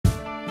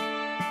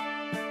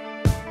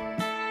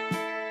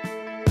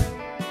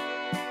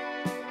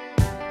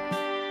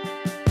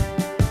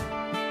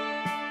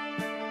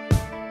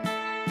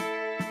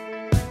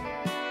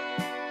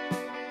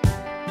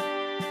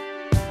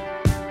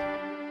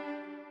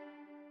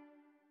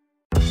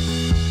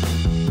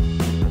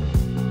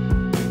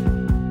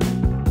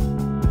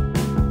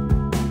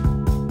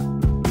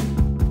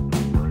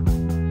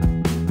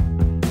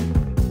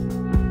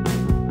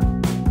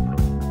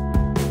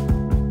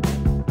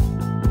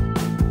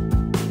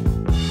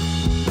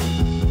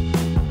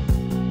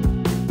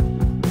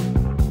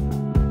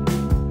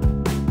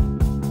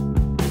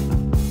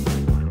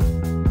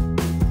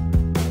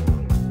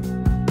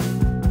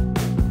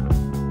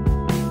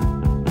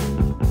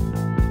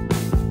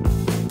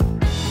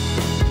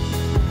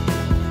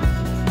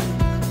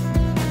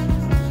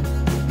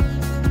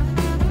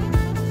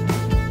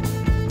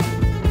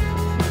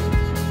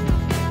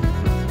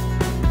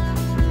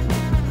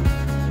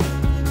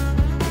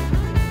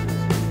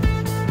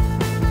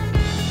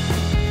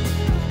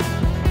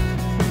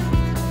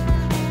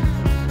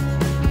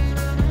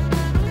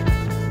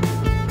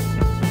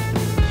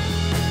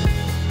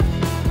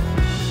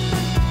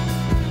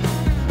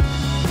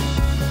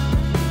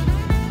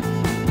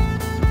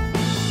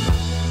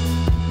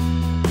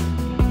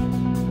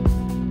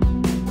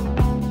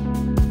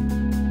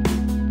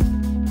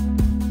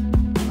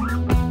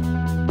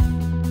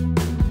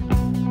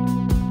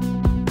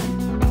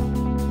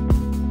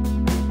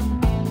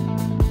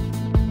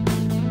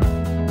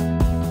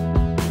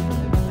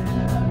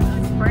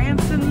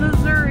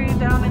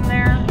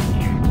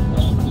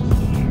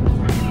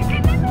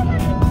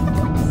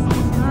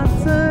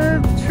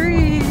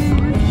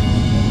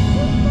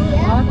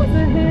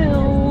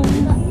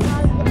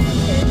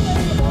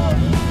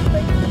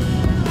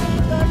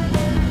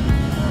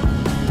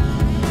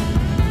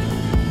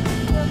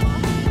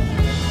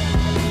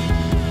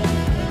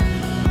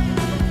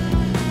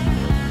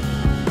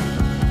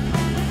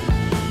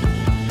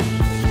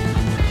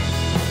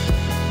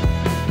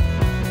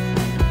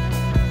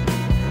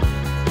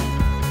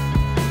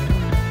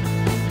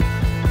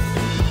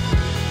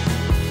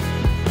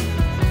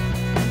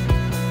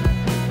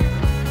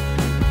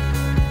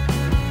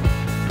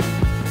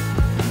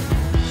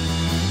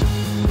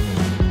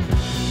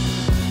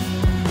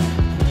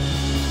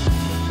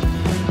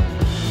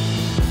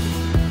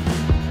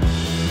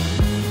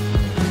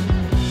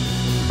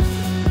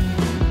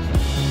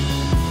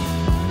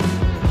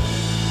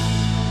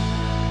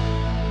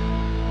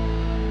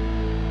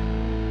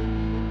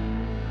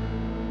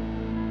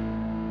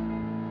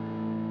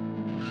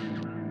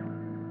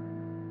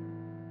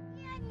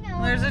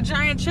there's a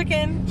giant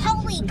chicken.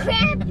 Holy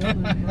crap!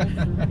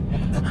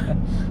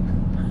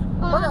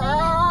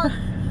 Oh,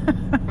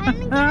 I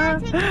didn't get a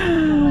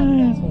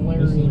ticket.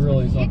 This is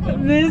really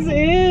something. This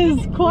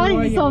is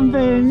quite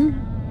something.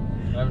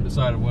 I haven't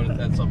decided what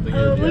that something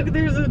Oh, is look, yet.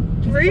 there's a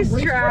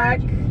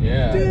racetrack.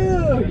 Yeah.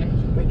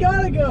 Dude, we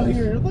gotta go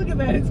here. Look at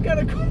that. It's got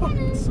a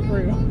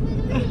corkscrew.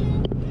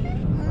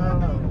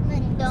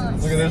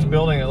 Look at this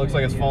building. It looks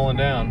like it's falling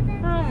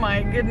down. Oh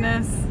my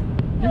goodness.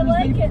 There's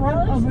the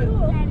front of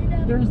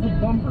it. There's the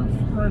bumper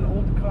for an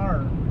old car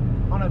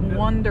on a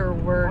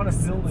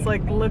Wonderworks. building. It's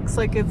like, looks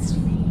like it's...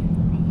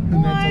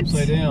 And that's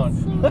upside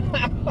down.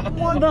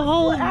 The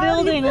whole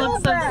building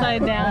looks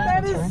upside down.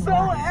 That is so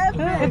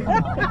epic.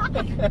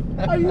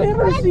 I've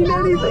never seen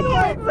anything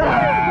like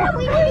that.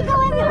 We need to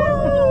go in there.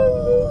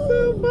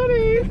 So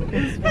funny.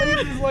 This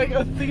place is like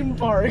a theme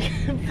park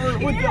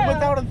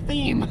without a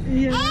theme.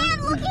 Yeah.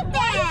 And look at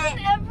that.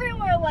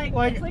 Everywhere like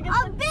Like- this. Like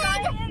A big,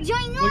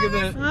 ginormous. Look at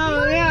this.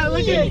 Oh yeah, look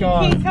at King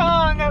Kong. King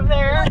Kong up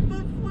there.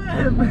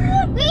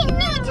 We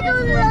need to go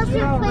to those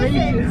two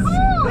places.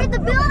 Where the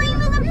building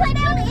was upside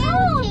down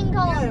and King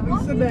Yeah, Kong.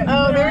 we said that.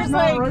 Oh, there's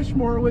Mount like-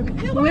 Rushmore with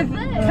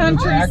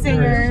Country Actors.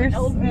 singers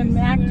and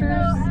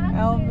actors.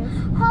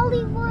 Elvis.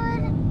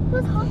 Hollywood.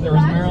 Who's Hollywood? There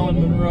was Marilyn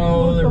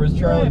Monroe, there was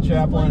Charlie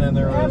Chaplin, and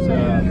there was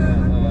Dad,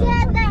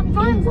 that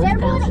runs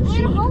Deadwood and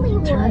Turn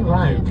Hollywood.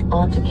 right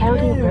onto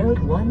County Road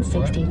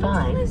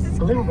 165,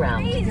 Blue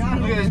Route.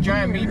 look at this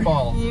giant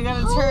meatball. You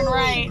gotta turn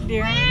right,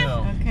 dear. I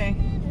know. Okay.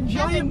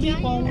 giant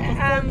people.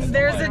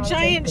 There's a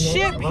giant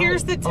ship.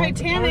 Here's the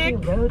Titanic.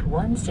 Onto County Road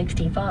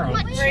 165.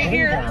 Right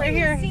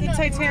here, the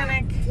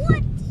Titanic.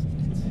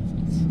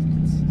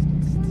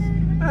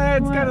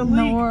 It's got a In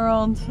the leak.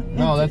 world.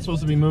 No, that's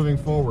supposed to be moving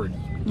forward.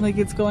 Like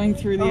it's going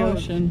through the Oh.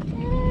 ocean.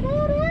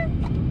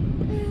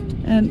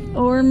 And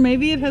or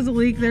maybe it has a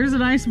leak. There's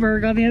an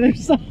iceberg on the other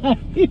side.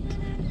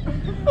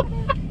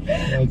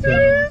 That's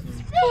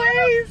This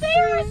place.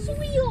 Ferris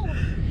wheel.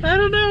 I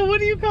don't know. What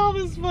do you call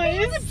this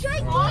place?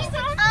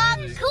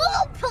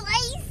 Cool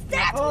place.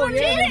 That's Oh, what yeah,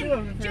 it they is. do have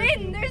a Ferris Jaden,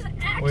 wheel. there's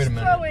axe Wait a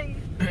minute. throwing.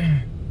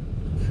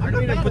 How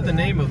do they put the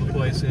name of the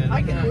place in?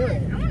 I can do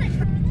it.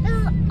 This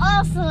is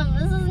awesome.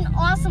 This is an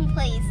awesome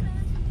place.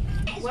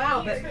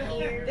 Wow, but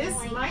this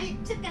might.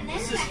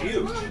 This is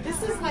huge.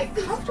 This is like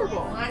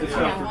comfortable.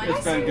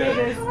 It's been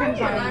good. I'm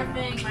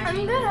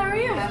good, how are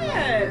you?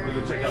 Good. We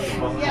could check out the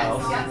bunk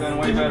house. It's been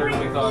way better than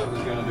we thought it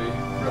was going to be.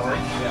 Really?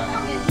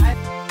 Yeah.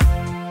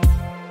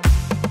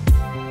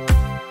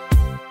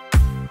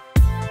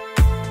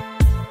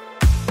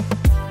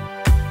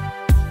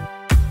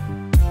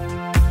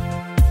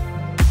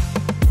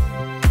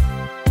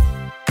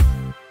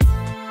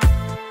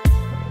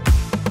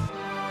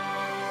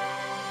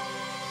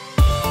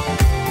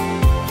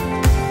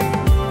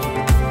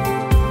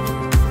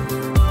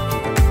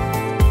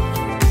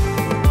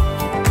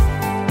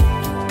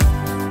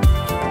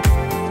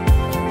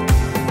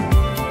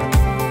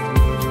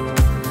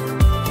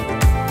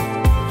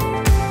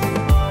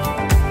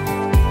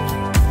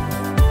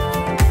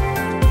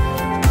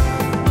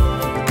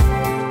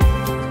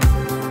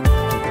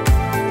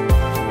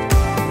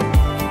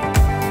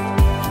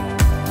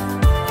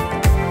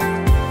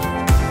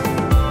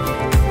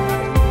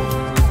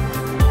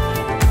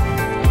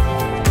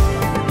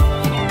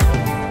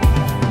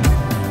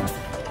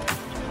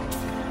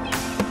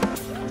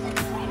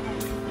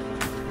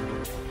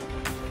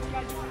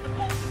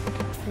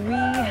 We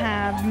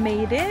have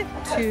made it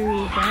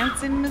to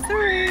Branson,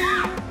 Missouri.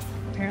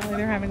 Apparently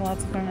they're having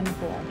lots of fun in the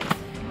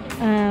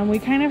pool. We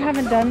kind of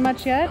haven't done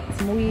much yet.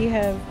 We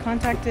have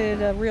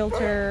contacted a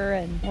realtor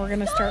and we're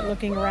gonna start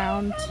looking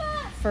around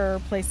for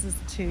places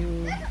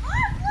to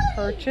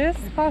purchase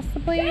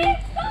possibly.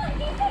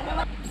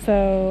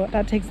 So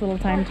that takes a little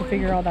time to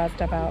figure all that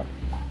stuff out.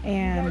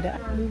 And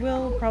we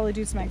will probably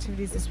do some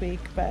activities this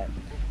week, but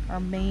our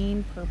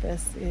main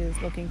purpose is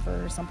looking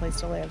for someplace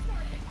to live.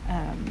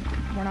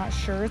 We're not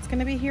sure it's going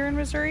to be here in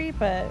Missouri,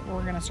 but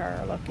we're going to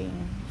start looking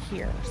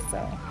here.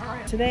 So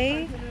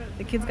today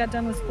the kids got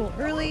done with school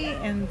early,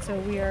 and so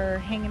we are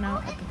hanging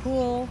out at the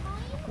pool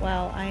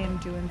while I am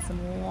doing some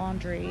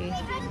laundry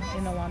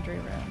in the laundry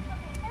room.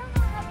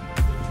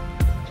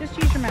 Just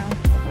use your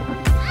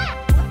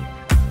mouth.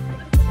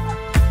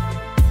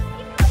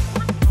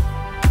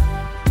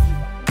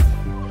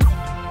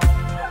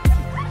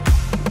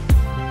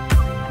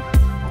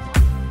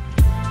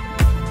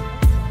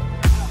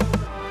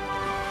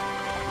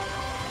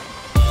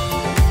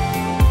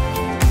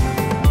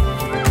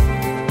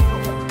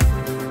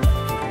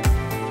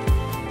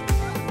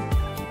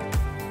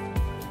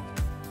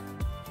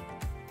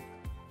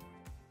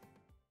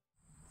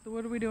 So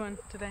what are we doing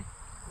today?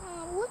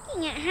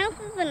 Looking at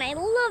houses, and I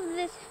love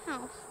this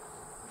house.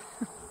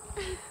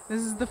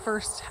 This is the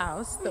first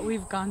house that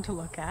we've gone to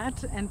look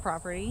at and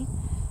property,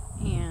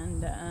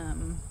 and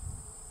And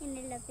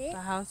I love it. the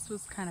house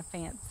was kind of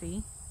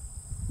fancy.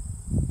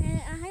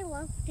 And I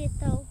loved it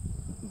though.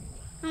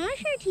 I'm not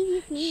sure TV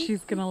with me.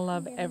 She's gonna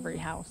love every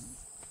house,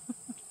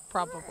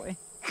 probably.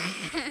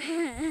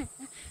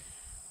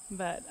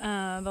 But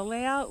the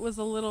layout was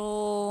a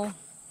little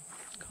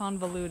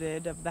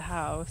convoluted of the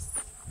house,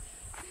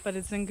 but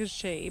it's in good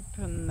shape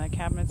and the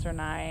cabinets are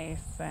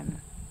nice and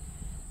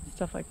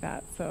stuff like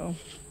that. So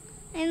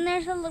And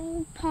there's a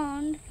little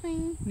pond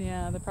thing.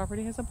 yeah, the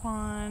property has a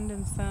pond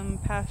and some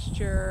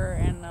pasture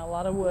and a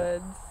lot of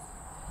woods,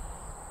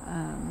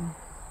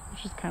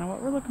 which is kind of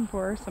what we're looking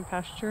for, some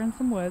pasture and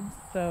some woods.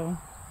 So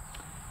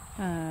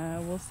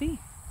we'll see.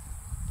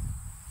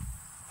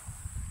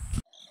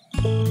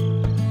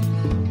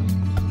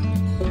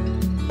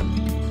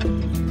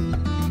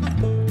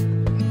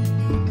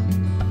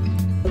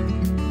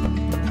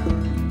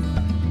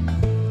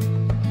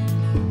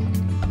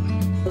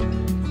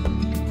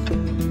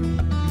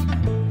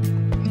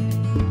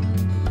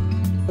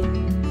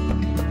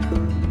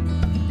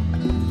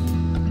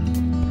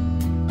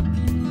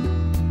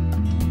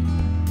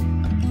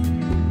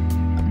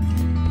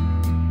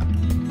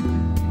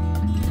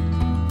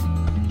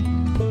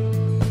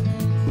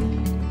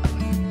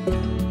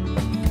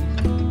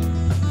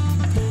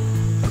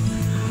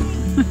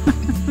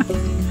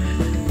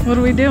 What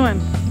are we doing?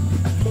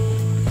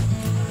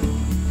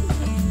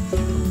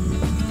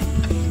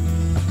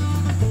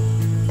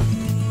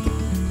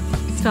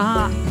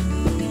 Stop.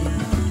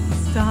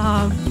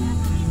 Stop.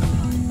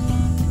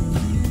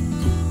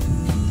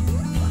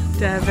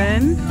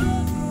 Devin.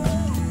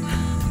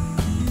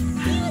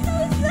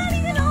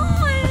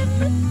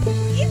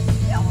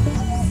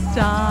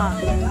 Stop.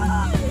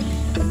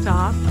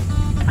 Stop.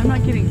 I'm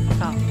not kidding.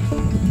 Stop.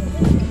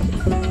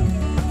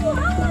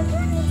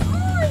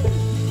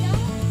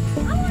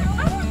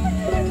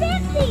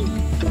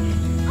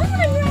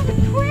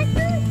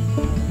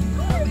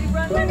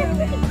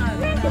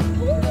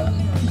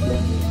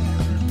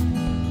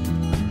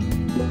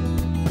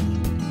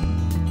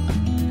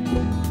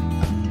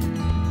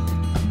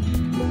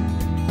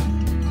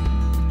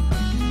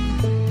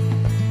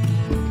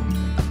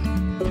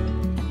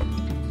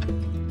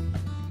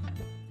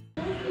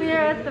 We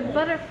are at the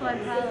Butterfly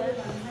Palace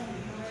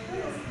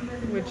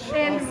Which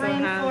and also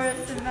has,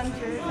 Rainforest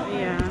Adventures.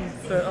 yeah,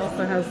 so it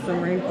also has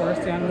some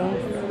rainforest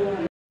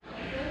animals.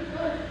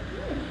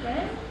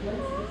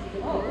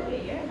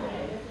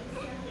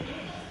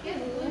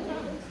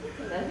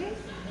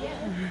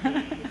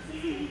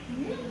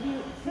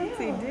 What's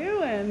he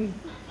doing?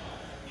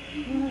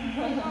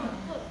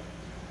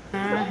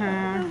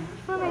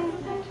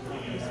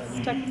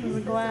 Stuck to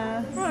the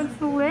glass. Oh, its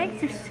the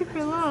legs are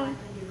super long.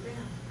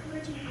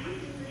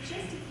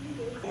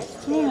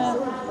 Yeah.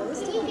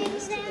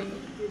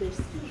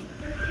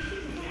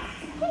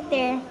 Right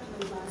there.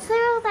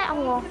 Through that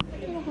wall.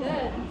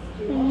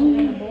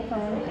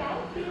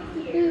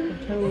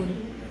 Toad.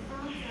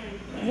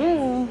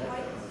 Yeah.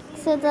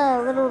 So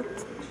the little,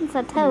 it's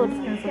a toad.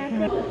 Oh,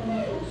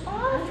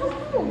 so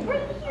cool.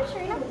 Right here,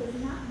 Serena.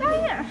 Right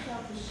here.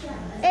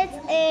 It's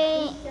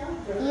a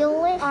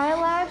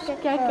Eyelash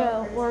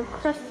gecko or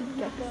crested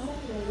gecko.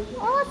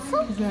 Oh, it's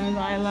so He has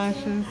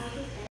eyelashes.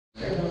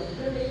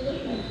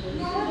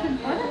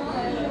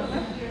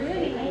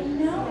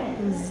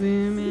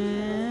 Zoom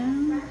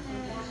in.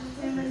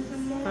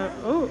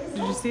 Oh, did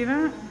you see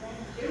that?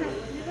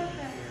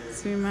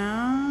 Zoom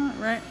out.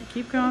 Right,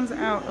 keep going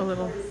out a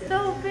little.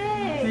 So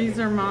big. These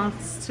are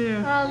moths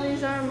too. Oh,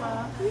 these are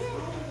moths.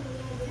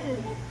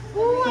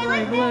 Oh, I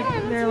Like, like look,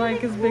 that. they're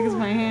like as big as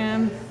my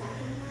hand.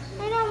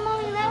 I know,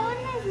 Mommy, that one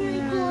is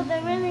really cool.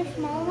 The really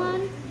small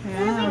one.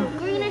 They're Yeah, like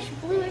greenish,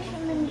 bluish,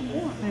 and then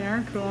warm. they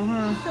are cool,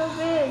 huh? So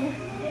big.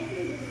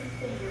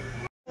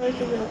 I like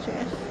the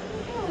wheelchairs.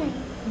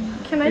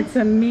 Can I It's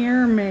a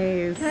mirror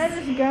maze.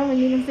 just go and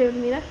you can stay with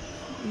Mita?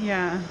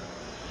 Yeah.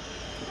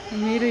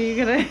 Anita, you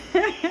gotta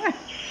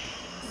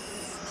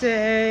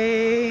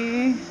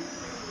stay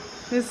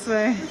this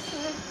way.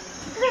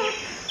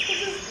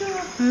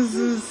 This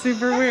is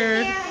super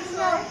weird. Yeah,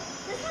 so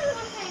this one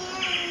looks like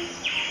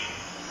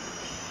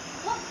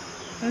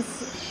This,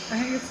 I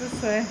think it's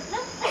this way.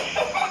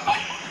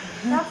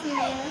 That's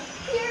Mita.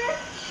 here.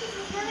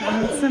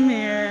 That's a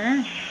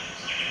mirror.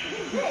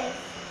 This.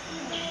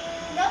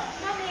 Nope,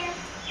 not here.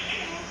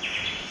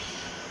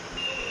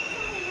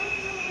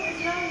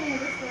 It's not Mita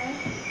this way.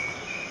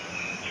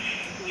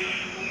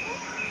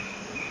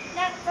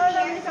 That's Oh,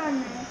 here. it's on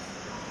there.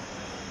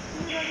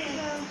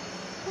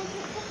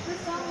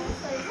 This one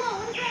looks like. Whoa,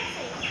 what does that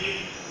say?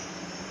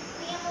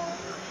 Family.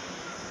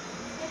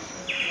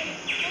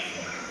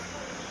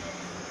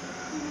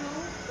 No.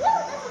 Whoa,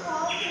 that's a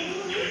wall.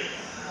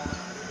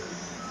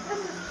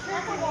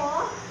 That's a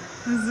wall.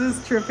 This is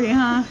trippy,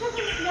 huh?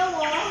 No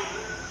wall.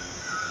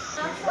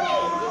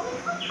 Wait,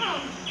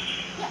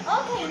 yeah,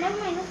 okay, never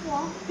mind this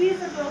wall. These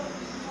are both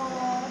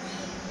walls.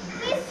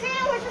 Please,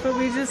 Trina, we're just But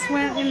we just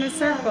went in a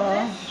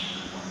circle.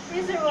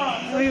 These are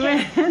walls. We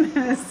went in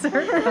a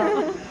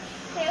circle.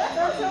 Okay, let's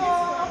go to this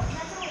wall.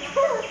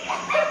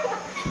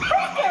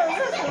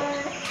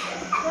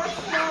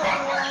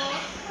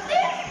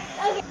 Okay.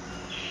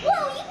 Whoa,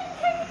 you can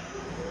turn.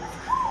 That's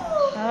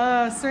cool.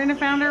 Oh, Serena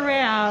found her way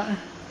out.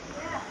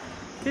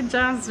 Good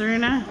job,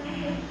 Serena.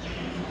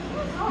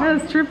 That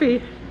was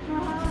trippy.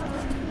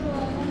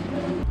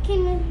 Can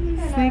you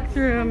Sneak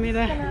through,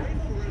 Amita.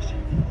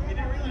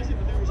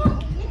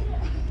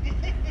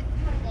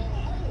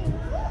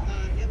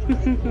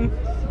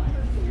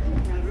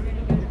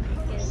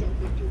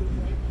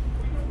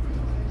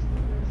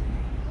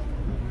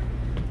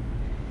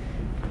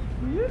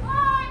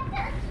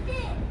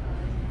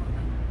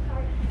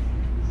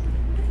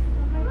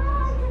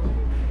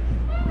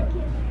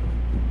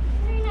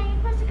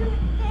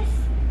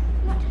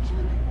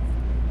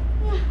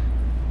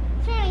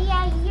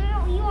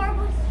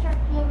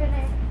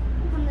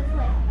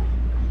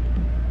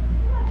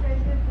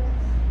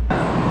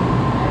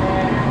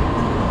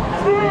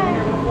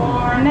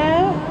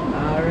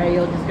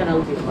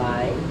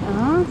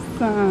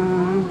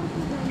 Awesome.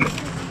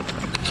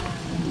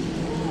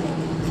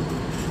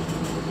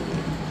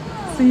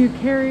 So you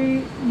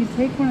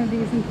take one of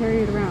these and carry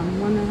it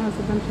around, one that has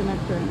a bunch of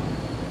nectar in it.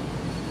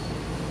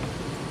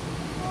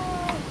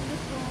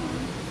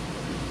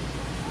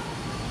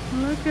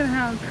 Look at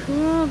how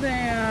cool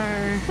they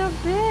are. So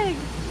big.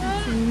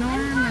 It's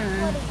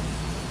enormous.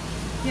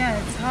 Yeah,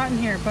 it's hot in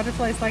here.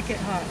 Butterflies like it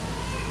hot.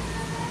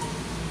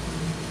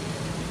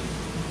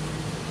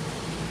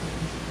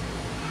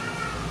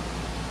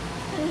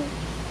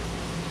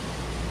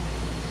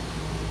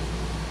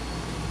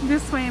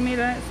 This way,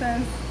 Amita, it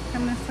says.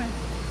 Come this way.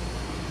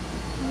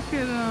 Look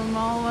at them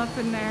all up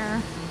in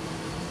there.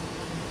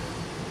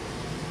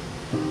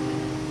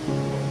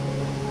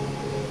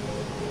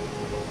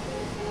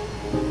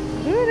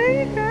 Ooh,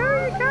 there you go. Where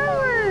are you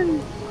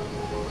going?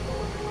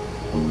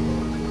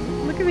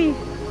 Look at me.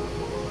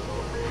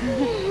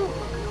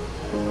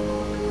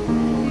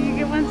 Do you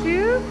get one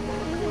too?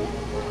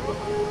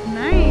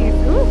 Nice.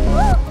 Ooh,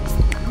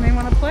 they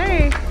want to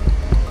play.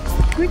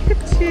 Look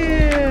at you.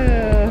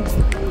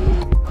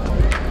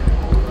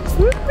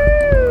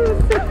 Woohoo!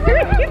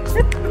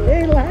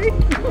 They like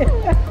it.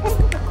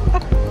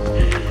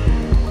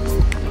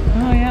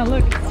 Oh yeah,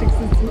 look, it sticks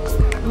its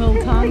little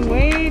tongue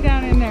way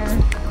down in there.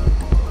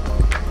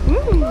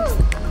 Woo!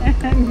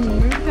 And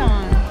moved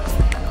on.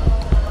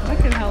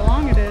 Look at how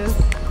long it is.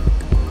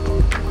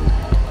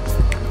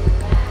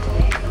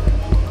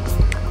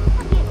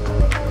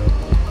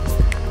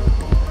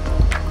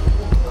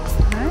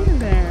 Hi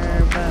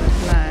there,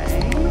 butterfly.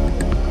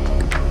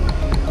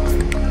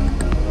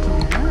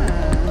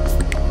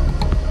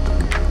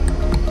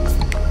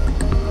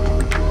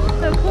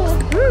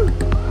 Woo!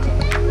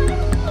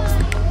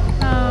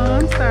 Oh,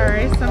 I'm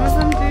sorry. Some of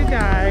them do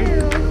die.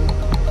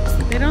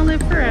 They don't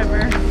live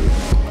forever.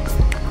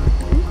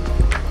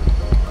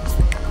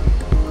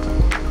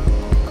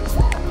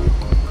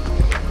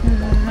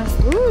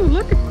 Ooh,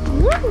 look!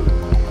 Woo!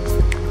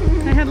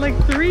 I had like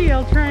 3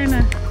 all trying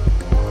to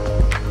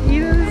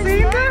eat at the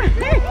same time.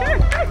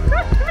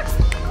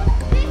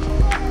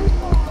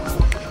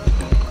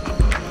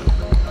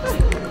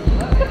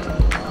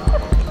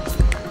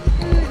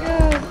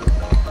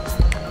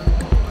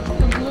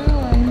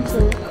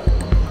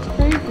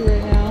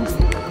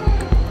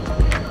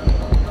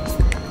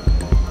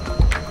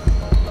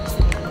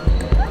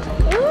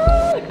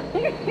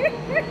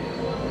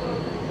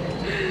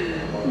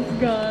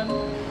 Gone.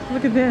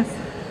 Look at this.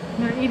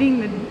 They're eating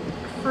the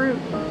fruit.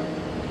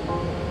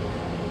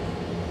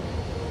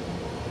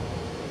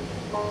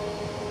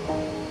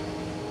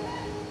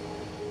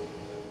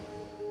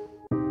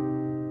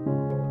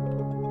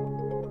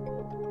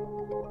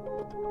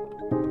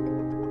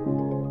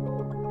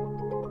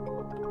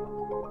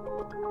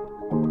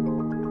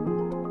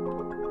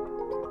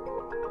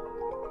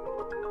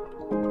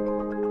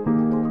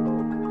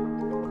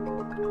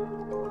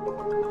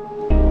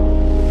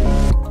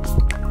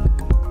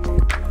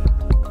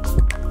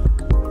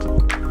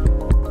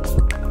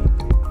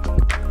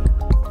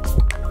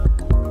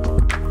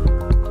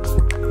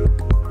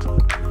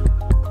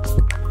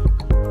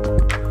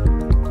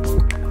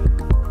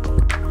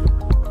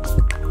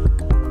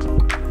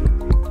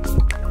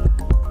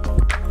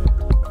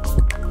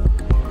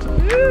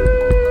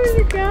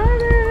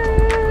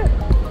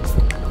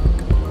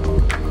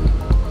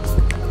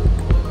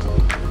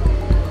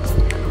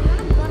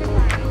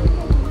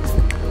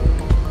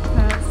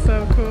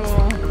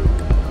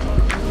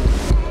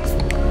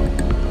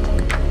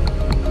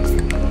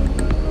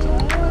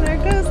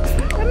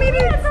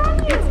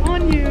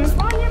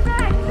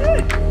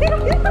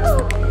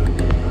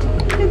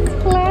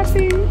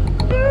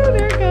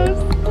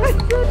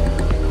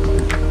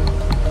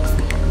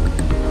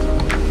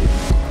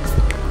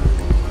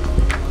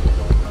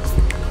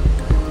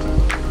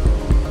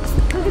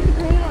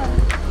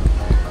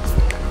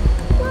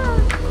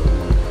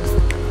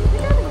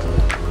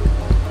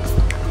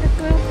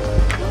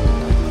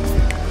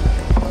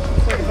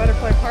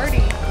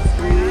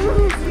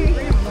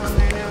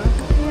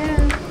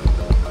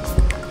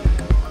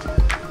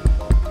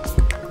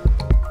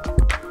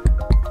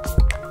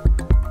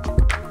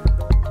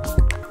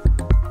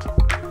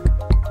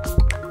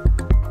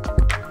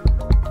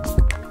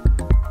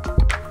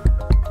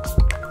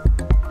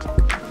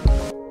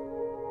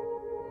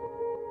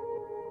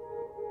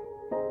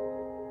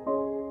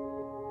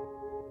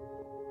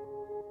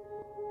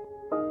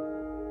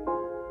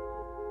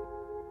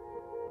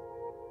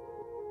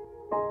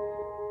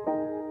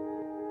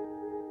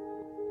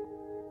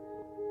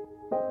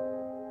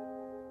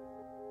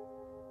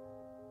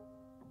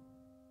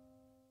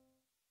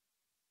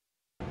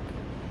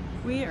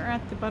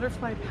 at the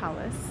Butterfly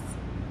Palace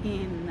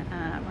in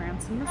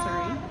Branson,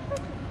 Missouri,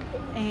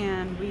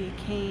 and we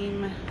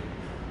came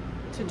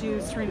to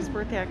do Serena's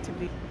birthday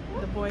activity.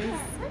 The boys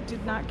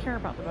did not care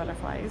about the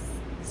butterflies,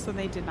 so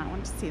they did not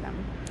want to see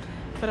them.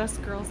 But us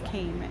girls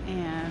came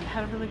and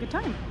had a really good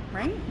time,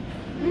 right?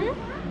 Mm-hmm.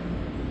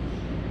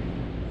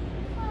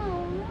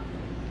 Oh,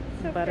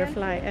 so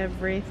Butterfly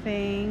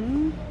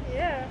everything.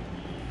 Yeah.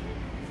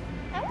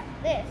 I want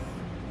this.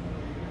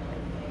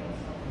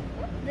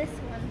 I want this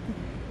one.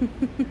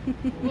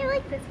 I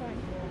like this one.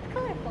 It's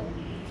colorful.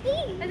 I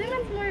think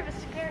that's more of a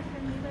scare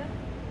for me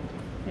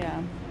though.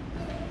 Yeah.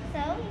 So,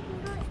 you can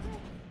go like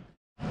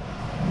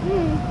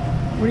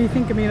What do you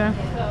think, Amita?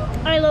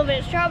 this. I love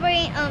it.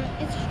 Strawberry,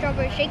 it's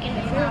strawberry shaken.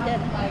 It's really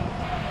good.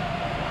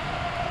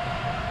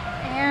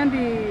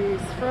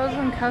 Andy's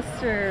frozen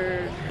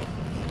custard.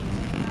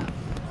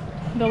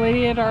 The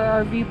lady at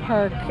our RV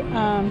park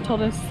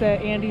told us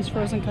that Andy's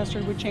frozen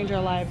custard would change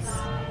our lives.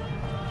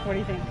 What do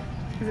you think?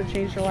 Has it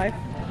changed your life?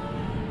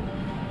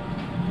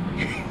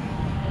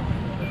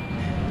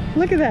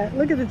 Look at that.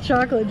 Look at the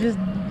chocolate just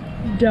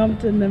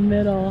dumped in the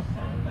middle.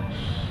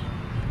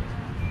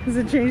 Has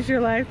it changed your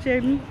life,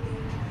 Jaden?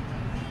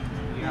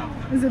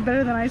 Yeah. Is it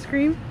better than ice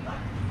cream?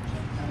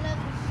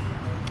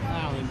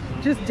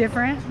 Just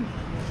different?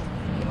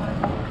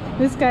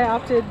 This guy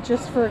opted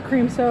just for a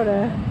cream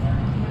soda.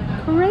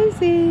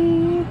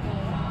 Crazy!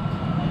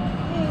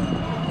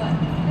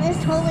 This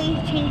totally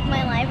changed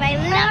my life. I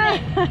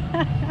love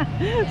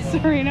it.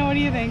 Serena, what do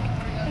you think?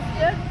 It's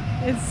good.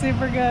 It's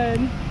super good.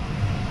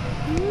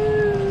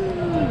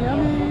 Woo,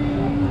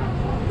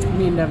 yummy.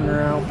 Me and Devin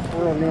are out.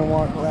 We're gonna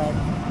walk around.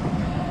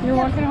 You're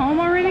walking home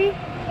already?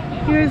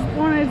 You guys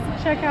want to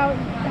check out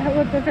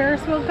what the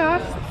Ferris wheel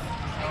costs?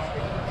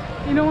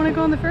 You don't want to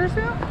go on the Ferris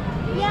wheel?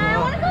 Yeah, I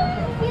want to go on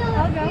the field.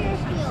 I'll go.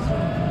 Ferris wheel.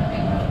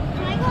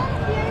 Can I go on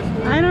the Ferris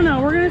wheel? I don't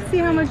know. We're going to see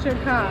how much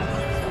it costs.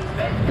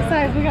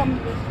 Besides, we got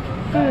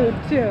food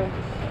too.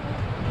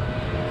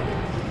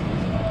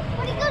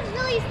 But it goes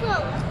really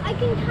slow. I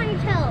can kind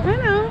of tell. I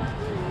know.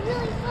 It's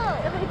really slow.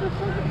 If I go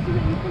slow,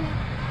 you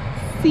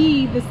can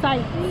See the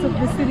sights of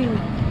the city.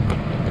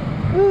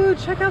 Ooh,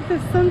 check out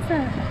this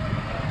sunset.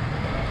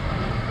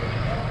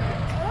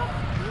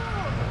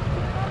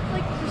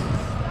 Like just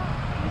stop.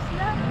 You see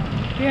that?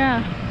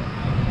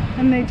 Yeah.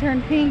 And they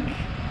turn pink.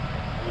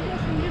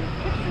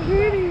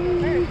 Pretty.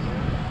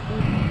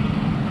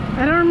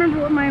 I don't remember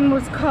what mine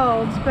was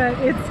called, but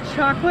it's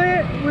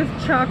chocolate with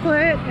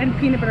chocolate and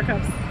peanut butter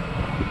cups.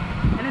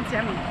 And it's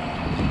yummy.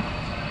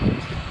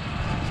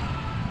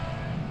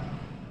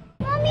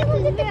 Mommy,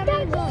 look at the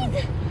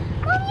duckies.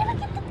 Mommy,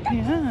 look at the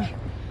duckies. Yeah.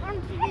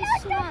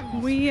 These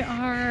swans. We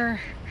are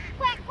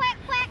Quack, quack,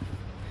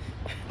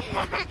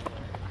 quack.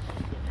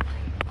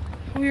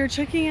 we are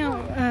checking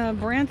out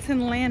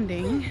Branson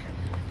Landing.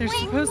 There's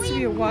supposed to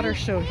be a water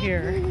show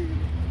here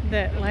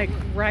that like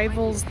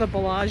rivals the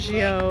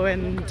Bellagio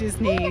and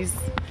Disney's.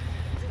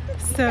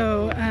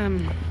 So,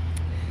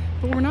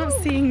 but we're not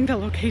seeing the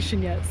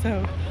location yet,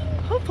 so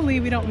hopefully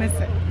we don't miss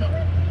it.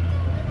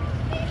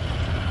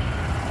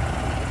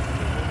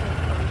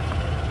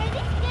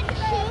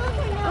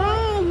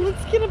 Oh,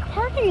 let's get a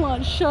parking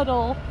lot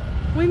shuttle.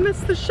 We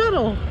missed the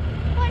shuttle.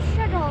 What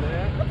shuttle?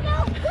 Let's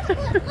go.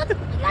 Let's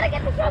gotta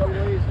get the shuttle.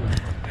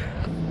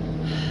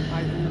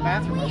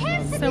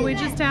 So we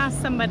just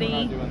asked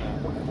somebody,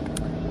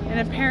 and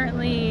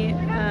apparently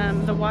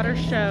the water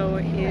show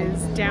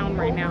is down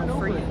right now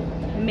for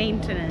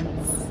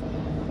maintenance.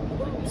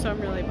 So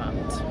I'm really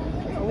bummed.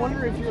 I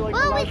wonder if you're like.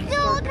 Well, we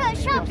still look at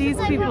shops. These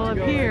people up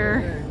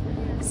here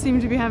seem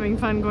to be having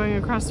fun going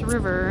across the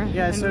river.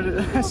 Yeah, I And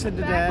said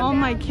to Dad. all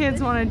my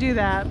kids want to do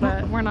that,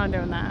 but we're not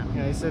doing that.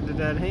 Yeah, I said to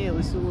Dad, hey, at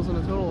least it wasn't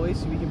a total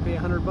waste. We can pay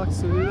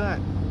 $100 to do that.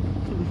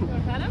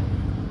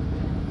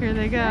 Here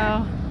they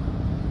go.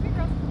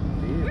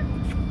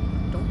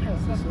 Don't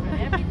pass this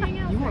way.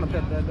 You want to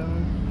pet that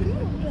dog?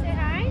 Say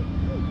hi.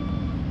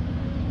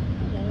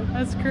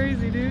 That's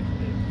crazy, dude.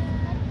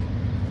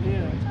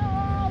 Yeah.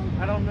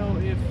 I don't know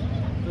if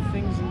the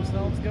things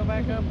themselves go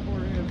back up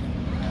or if.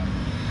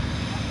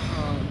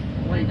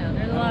 I know,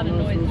 there's a lot of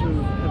noise.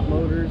 Have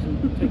motors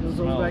and take those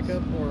back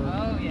up or.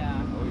 Oh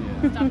yeah.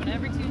 Stopping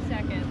every 2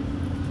 seconds.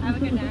 Have a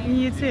good night.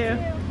 You too.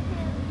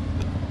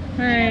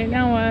 All right,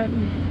 now what?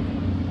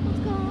 Let's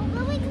go.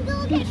 Well, we can go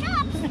look at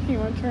shops. You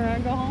want to turn around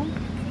and go home?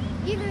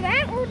 Either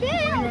that or You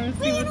down. want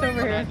to see what's over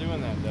We're here? not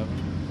doing that, Devin.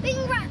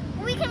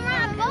 We can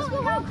run a boat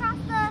and go across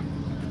the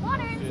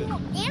water and see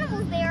what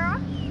animals there are.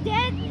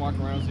 Dad, Walk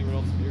around and see what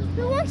else is here.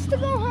 who wants to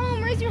go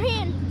home? Raise your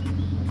hand.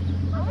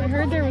 I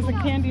heard there was a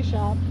candy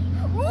shop.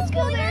 Let's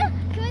go there.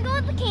 Can we go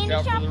to the candy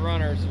Watch out shop? for the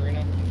runner,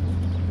 Serena.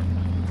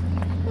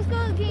 Let's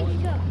go to the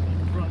candy shop.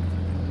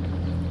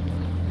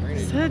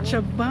 Such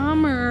a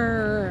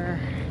bummer.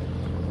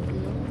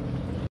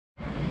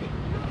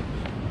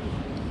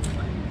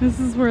 This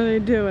is where they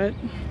do it,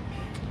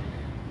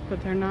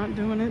 but they're not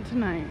doing it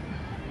tonight.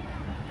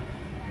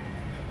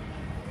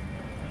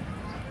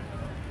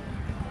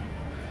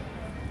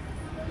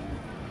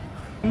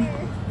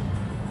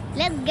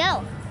 Let's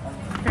go.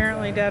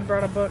 Apparently Dad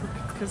brought a book.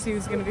 because he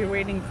was going to be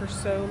waiting for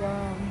so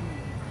long.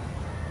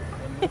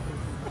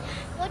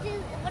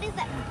 What is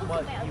that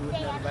book about,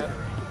 Dad?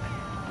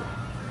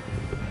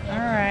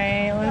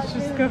 Alright, let's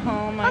just go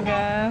home, I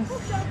guess.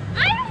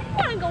 I don't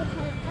want to go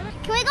home.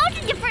 Can we go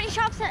to different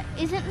shops that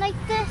isn't like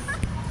this?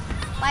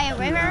 By a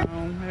river?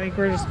 No, I think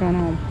we're just going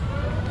home.